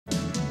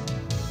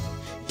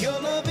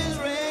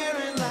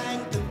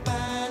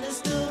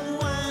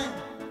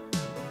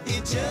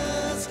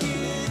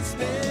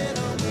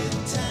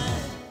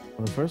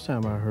first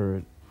time I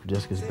heard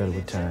Just Gets Better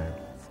with Time,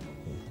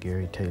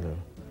 Gary Taylor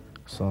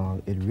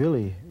song, it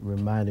really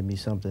reminded me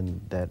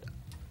something that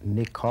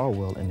Nick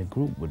Caldwell and the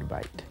group would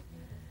write.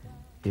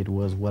 It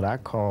was what I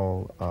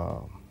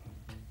call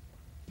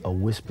a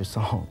whisper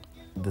song.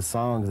 The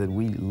songs that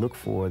we look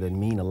for that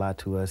mean a lot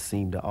to us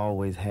seem to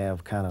always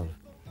have kind of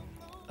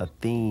a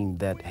theme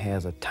that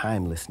has a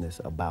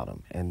timelessness about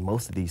them. And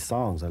most of these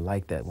songs are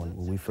like that.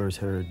 When we first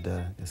heard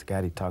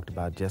Scotty talked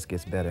about Just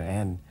Gets Better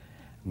and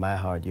My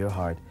Heart, Your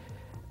Heart,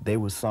 they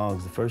were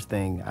songs, the first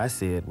thing I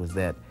said was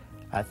that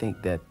I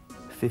think that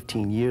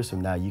 15 years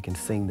from now you can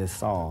sing this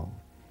song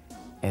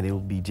and it will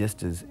be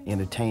just as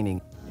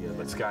entertaining. Yeah,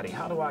 but Scotty,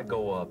 how do I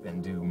go up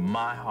and do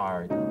My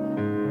Heart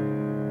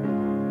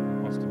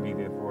Wants to Be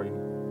There For You?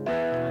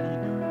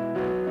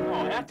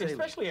 No,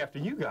 especially after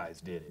you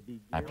guys did it.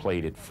 I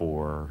played it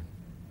for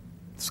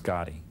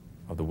Scotty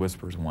of the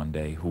Whispers one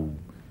day, who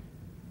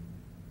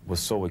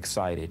was so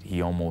excited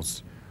he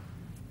almost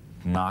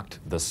knocked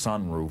the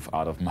sunroof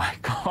out of my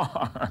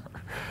car.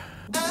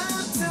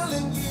 I'm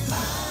telling you, my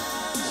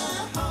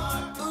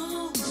heart,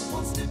 ooh,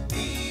 wants to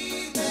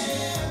be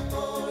there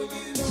for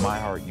you. My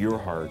Heart, Your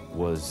Heart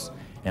was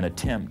an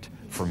attempt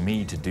for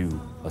me to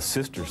do a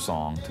sister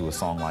song to a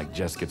song like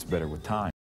Just Gets Better with Time.